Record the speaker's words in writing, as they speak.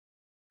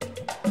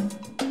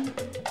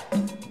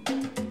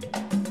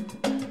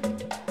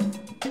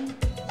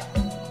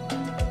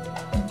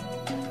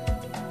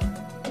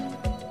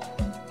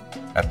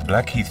At the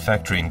Blackheath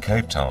factory in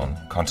Cape Town,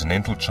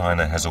 Continental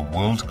China has a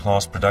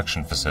world-class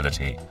production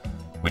facility,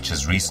 which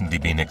has recently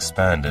been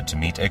expanded to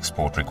meet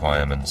export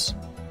requirements.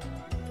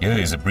 Here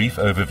is a brief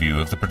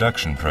overview of the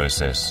production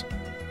process,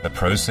 a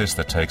process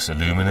that takes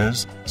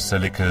aluminas,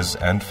 silicas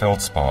and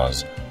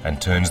feldspars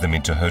and turns them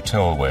into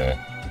hotelware,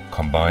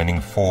 combining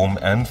form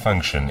and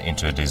function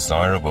into a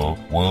desirable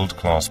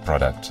world-class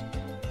product.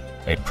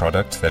 A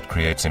product that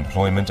creates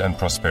employment and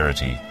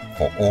prosperity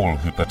for all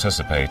who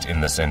participate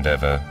in this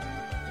endeavor.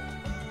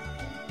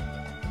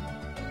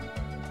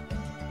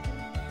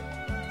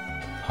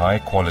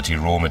 High-quality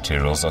raw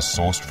materials are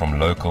sourced from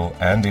local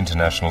and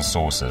international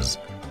sources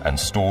and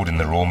stored in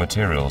the raw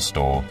materials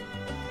store.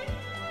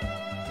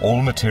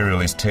 All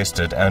material is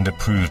tested and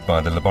approved by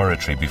the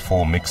laboratory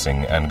before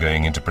mixing and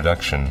going into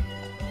production.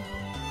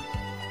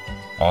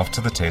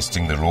 After the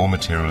testing, the raw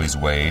material is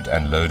weighed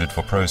and loaded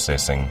for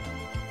processing.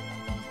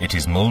 It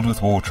is milled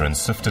with water and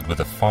sifted with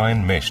a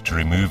fine mesh to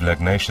remove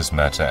lagnaceous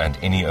matter and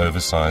any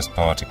oversized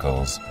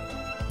particles.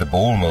 The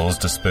ball mills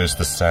disperse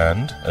the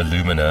sand,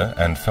 alumina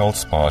and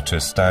feldspar to a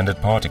standard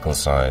particle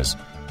size,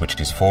 which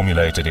is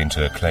formulated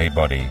into a clay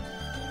body.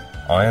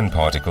 Iron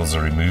particles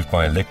are removed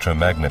by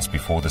electromagnets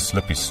before the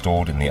slip is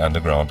stored in the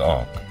underground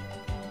arc.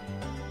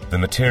 The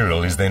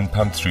material is then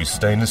pumped through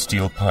stainless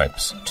steel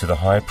pipes to the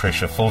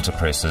high-pressure filter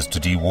presses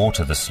to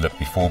dewater the slip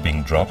before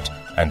being dropped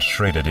and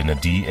shredded in a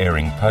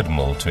de-airing pud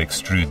mill to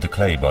extrude the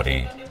clay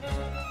body.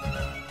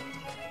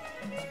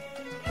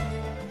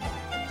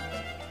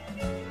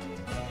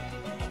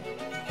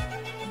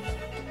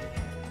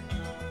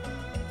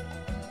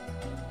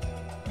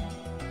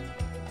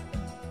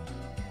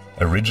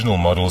 Original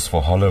models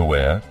for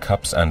hollowware,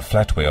 cups and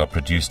flatware are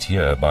produced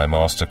here by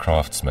master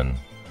craftsmen.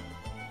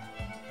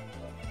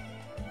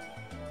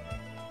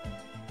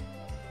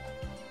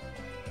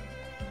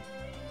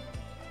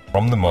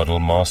 From the model,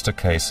 master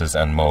cases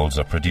and molds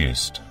are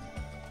produced.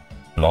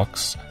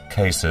 Blocks,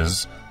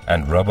 cases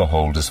and rubber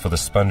holders for the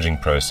sponging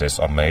process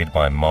are made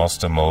by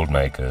master mold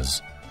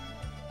makers.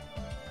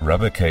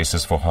 Rubber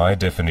cases for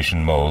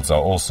high-definition molds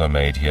are also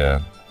made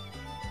here.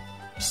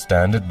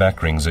 Standard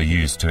back rings are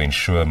used to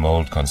ensure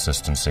mold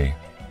consistency.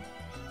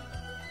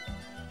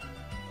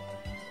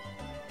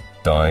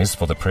 Dies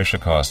for the pressure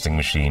casting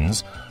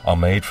machines are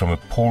made from a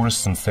porous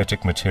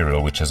synthetic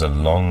material which has a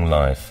long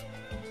life.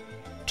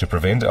 To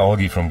prevent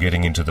algae from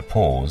getting into the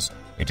pores,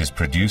 it is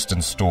produced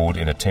and stored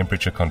in a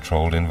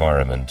temperature-controlled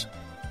environment.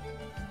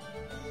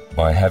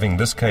 By having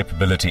this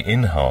capability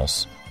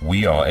in-house,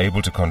 we are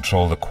able to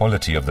control the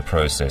quality of the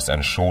process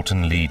and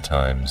shorten lead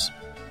times.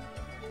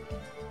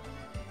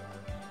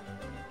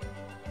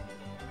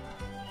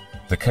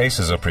 The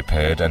cases are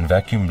prepared and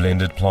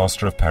vacuum-blended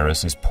plaster of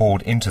Paris is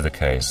poured into the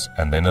case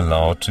and then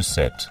allowed to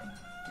set.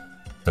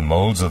 The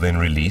molds are then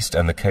released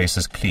and the case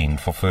is cleaned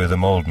for further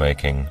mold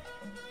making.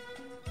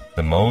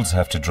 The molds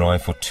have to dry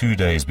for 2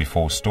 days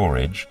before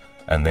storage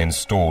and then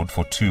stored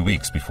for 2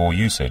 weeks before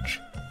usage.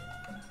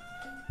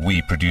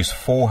 We produce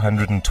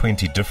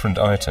 420 different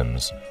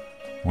items,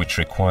 which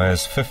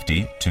requires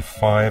 50 to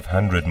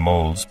 500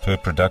 molds per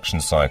production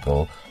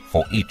cycle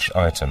for each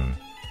item.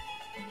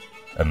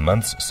 A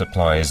month's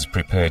supply is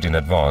prepared in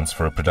advance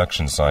for a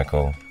production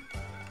cycle.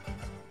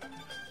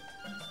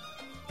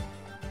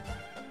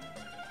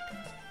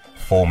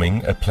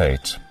 Forming a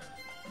plate.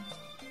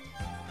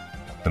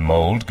 The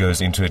mold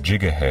goes into a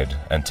jigger head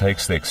and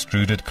takes the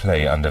extruded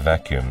clay under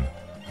vacuum.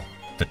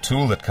 The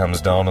tool that comes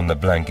down on the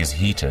blank is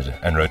heated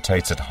and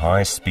rotates at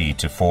high speed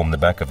to form the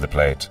back of the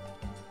plate.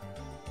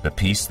 The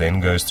piece then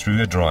goes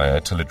through a dryer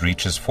till it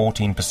reaches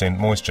 14%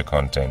 moisture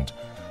content,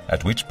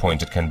 at which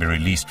point it can be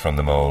released from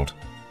the mold.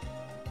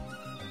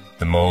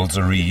 The molds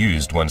are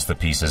reused once the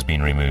piece has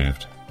been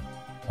removed.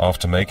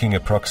 After making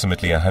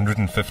approximately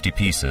 150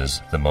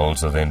 pieces, the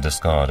molds are then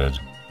discarded.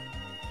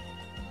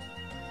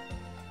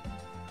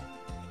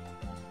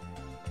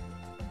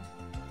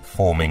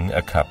 Forming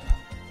a cup.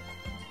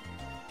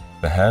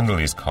 The handle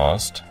is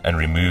cast and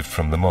removed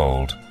from the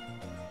mold.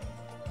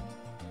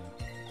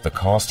 The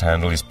cast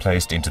handle is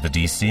placed into the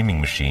de-seaming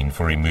machine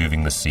for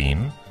removing the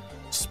seam,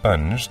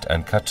 sponged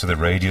and cut to the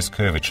radius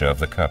curvature of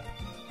the cup.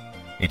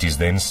 It is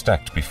then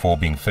stacked before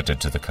being fitted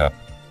to the cup.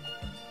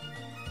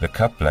 The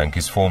cup blank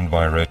is formed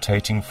by a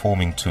rotating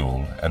forming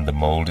tool and the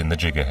mold in the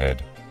jigger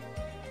head.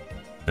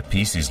 The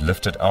piece is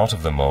lifted out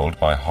of the mold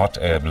by hot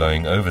air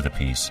blowing over the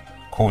piece,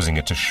 causing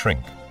it to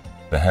shrink.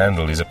 The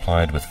handle is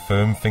applied with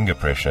firm finger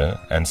pressure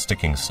and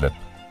sticking slip.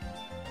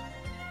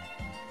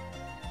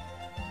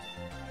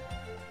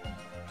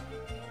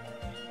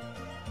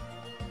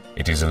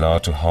 It is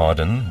allowed to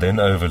harden, then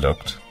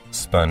overlooked,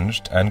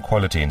 sponged and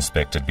quality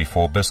inspected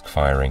before bisque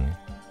firing.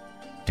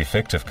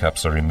 Defective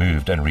cups are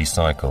removed and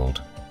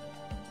recycled.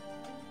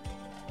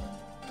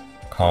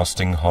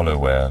 Casting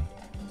hollowware.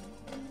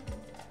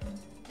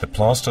 The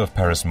plaster of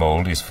Paris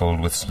mold is filled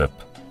with slip.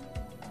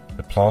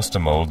 The plaster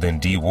mold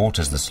then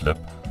dewaters the slip,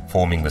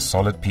 forming the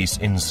solid piece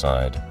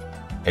inside.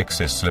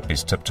 Excess slip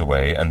is tipped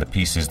away and the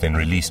piece is then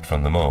released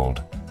from the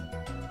mold.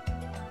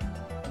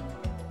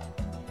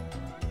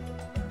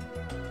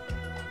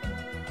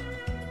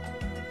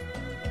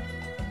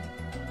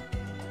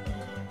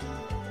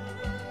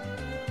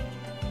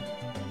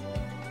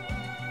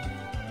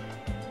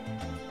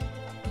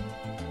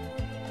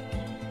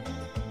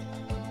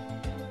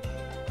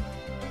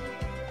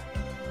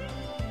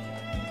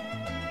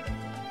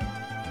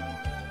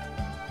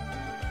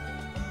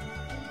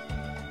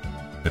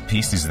 The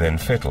piece is then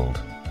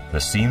fettled, the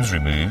seams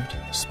removed,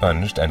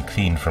 sponged and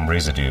cleaned from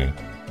residue.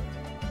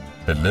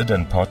 The lid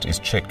and pot is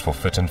checked for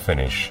fit and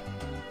finish.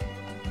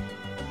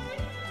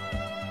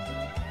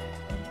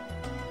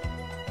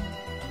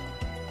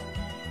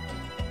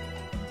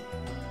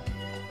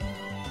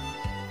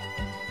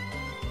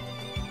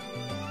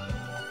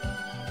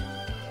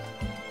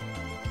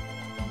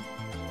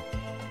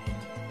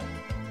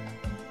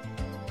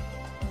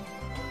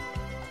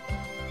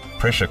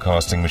 Pressure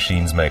casting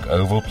machines make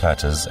oval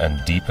platters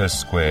and deeper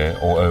square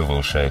or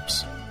oval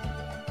shapes.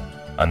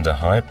 Under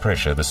high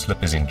pressure, the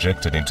slip is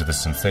injected into the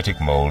synthetic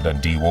mold and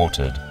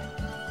dewatered.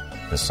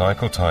 The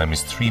cycle time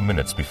is 3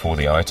 minutes before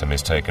the item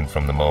is taken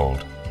from the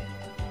mold.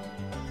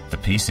 The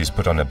piece is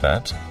put on a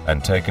bat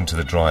and taken to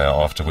the dryer,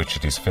 after which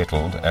it is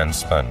fettled and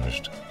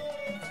sponged.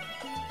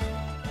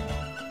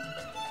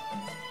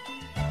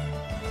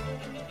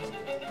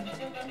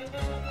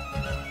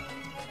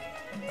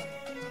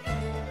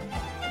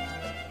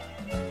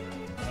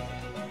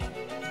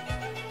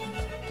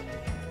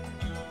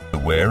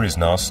 The ware is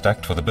now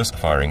stacked for the bisque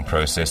firing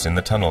process in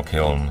the tunnel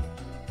kiln.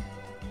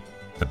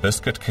 The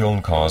biscuit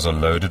kiln cars are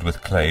loaded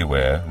with clay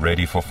ware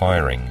ready for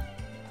firing.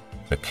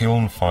 The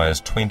kiln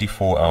fires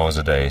 24 hours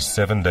a day,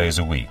 7 days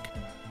a week.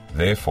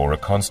 Therefore, a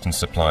constant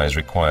supply is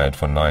required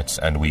for nights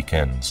and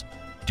weekends.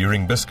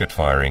 During biscuit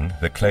firing,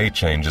 the clay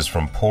changes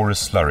from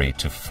porous slurry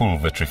to full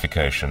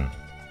vitrification.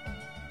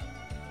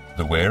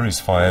 The ware is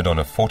fired on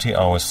a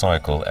 40-hour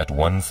cycle at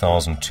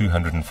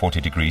 1240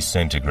 degrees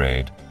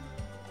centigrade.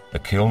 The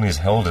kiln is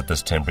held at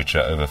this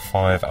temperature over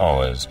 5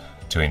 hours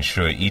to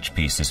ensure each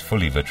piece is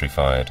fully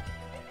vitrified.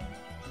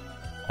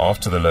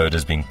 After the load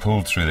has been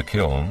pulled through the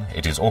kiln,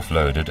 it is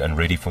offloaded and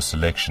ready for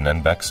selection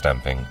and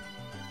backstamping.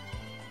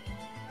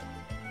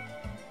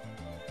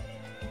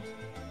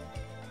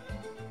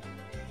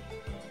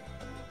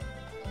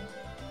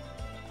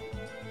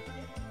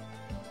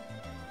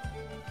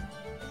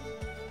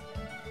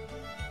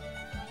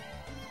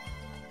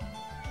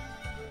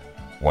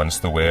 Once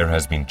the ware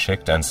has been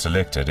checked and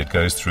selected, it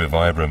goes through a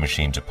vibro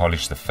machine to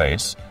polish the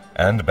face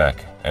and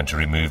back and to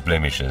remove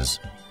blemishes.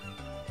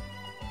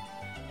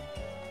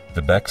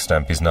 The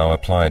backstamp is now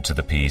applied to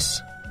the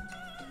piece.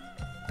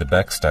 The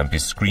backstamp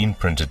is screen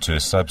printed to a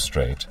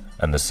substrate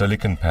and the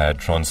silicon pad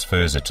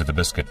transfers it to the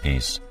biscuit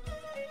piece.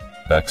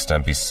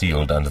 Backstamp is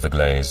sealed under the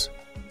glaze.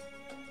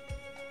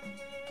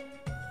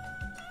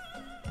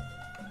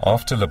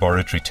 After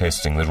laboratory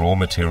testing, the raw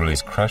material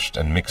is crushed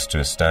and mixed to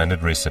a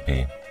standard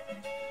recipe.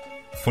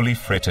 Fully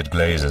fretted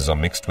glazes are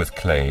mixed with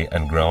clay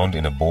and ground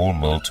in a ball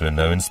mill to a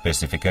known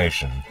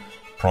specification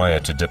prior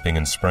to dipping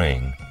and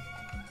spraying.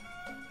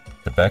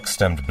 The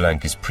backstamped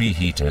blank is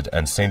preheated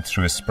and sent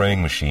through a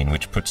spraying machine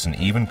which puts an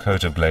even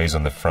coat of glaze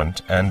on the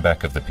front and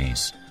back of the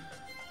piece.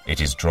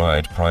 It is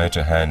dried prior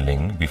to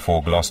handling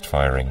before glossed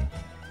firing.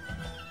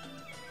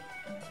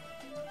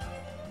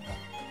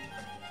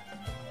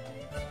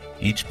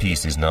 Each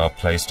piece is now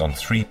placed on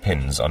 3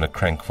 pins on a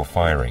crank for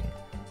firing.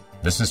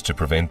 This is to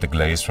prevent the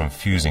glaze from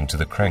fusing to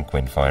the crank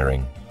when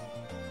firing.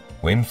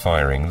 When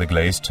firing, the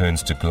glaze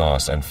turns to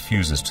glass and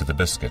fuses to the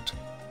biscuit.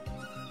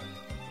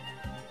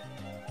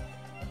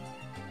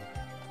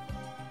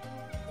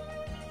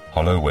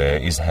 Hollow ware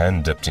is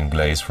hand-dipped in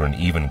glaze for an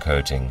even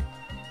coating.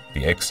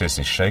 The excess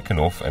is shaken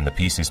off and the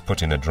piece is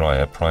put in a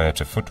dryer prior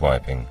to foot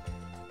wiping.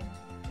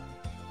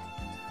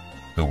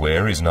 The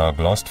ware is now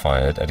glossed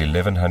fired at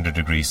 1100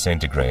 degrees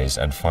centigrade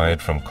and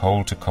fired from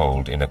cold to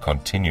cold in a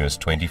continuous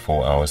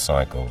 24-hour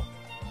cycle.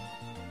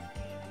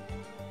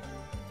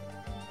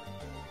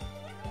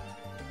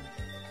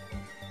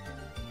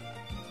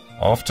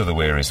 After the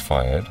ware is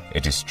fired,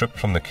 it is stripped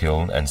from the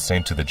kiln and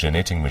sent to the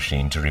genetting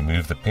machine to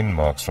remove the pin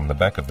marks from the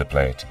back of the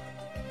plate.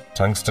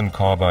 Tungsten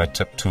carbide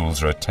tip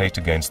tools rotate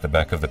against the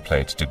back of the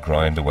plate to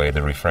grind away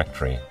the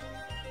refractory.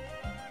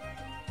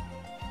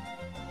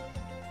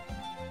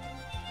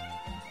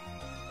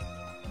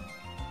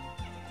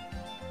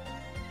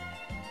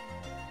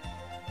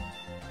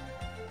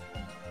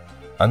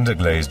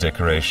 Underglaze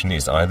decoration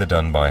is either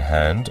done by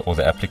hand or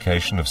the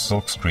application of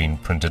silkscreen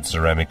printed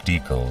ceramic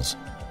decals.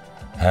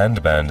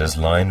 Hand banders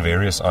line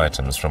various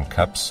items from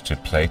cups to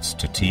plates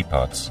to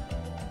teapots.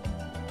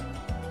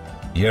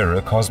 Here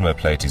a Cosmo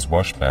plate is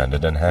wash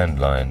banded and hand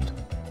lined.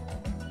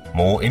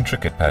 More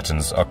intricate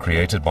patterns are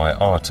created by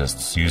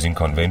artists using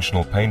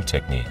conventional paint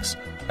techniques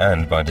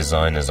and by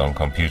designers on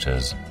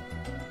computers.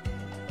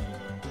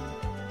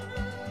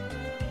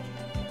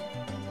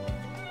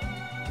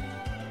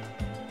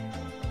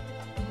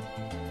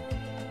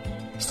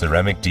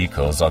 Ceramic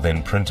decals are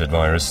then printed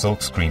via a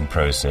silkscreen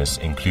process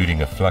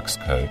including a flux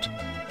coat,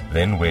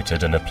 then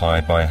wetted and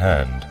applied by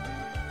hand.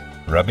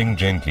 Rubbing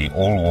gently,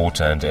 all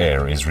water and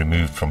air is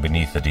removed from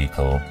beneath the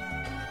decal.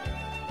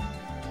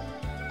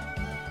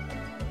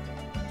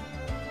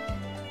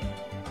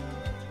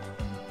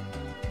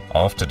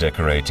 After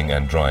decorating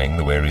and drying,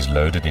 the ware is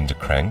loaded into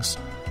cranks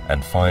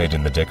and fired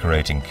in the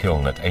decorating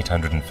kiln at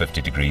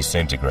 850 degrees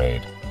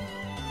centigrade.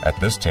 At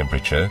this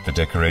temperature, the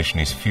decoration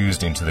is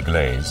fused into the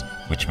glaze,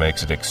 which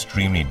makes it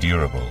extremely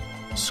durable,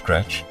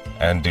 scratch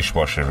and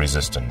dishwasher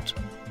resistant.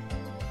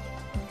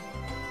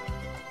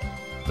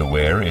 The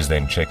ware is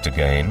then checked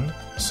again,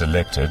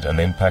 selected, and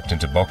then packed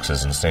into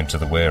boxes and sent to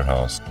the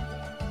warehouse.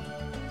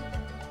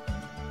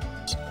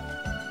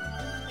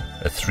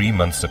 A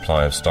 3-month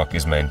supply of stock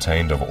is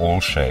maintained of all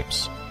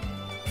shapes.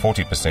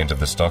 40% of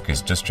the stock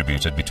is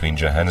distributed between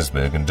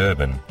Johannesburg and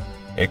Durban.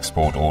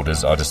 Export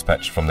orders are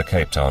dispatched from the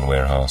Cape Town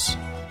warehouse.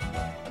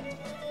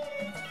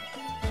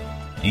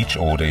 Each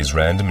order is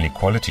randomly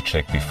quality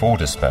checked before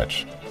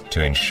dispatch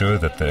to ensure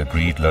that the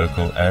agreed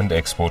local and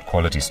export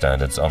quality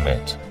standards are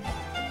met.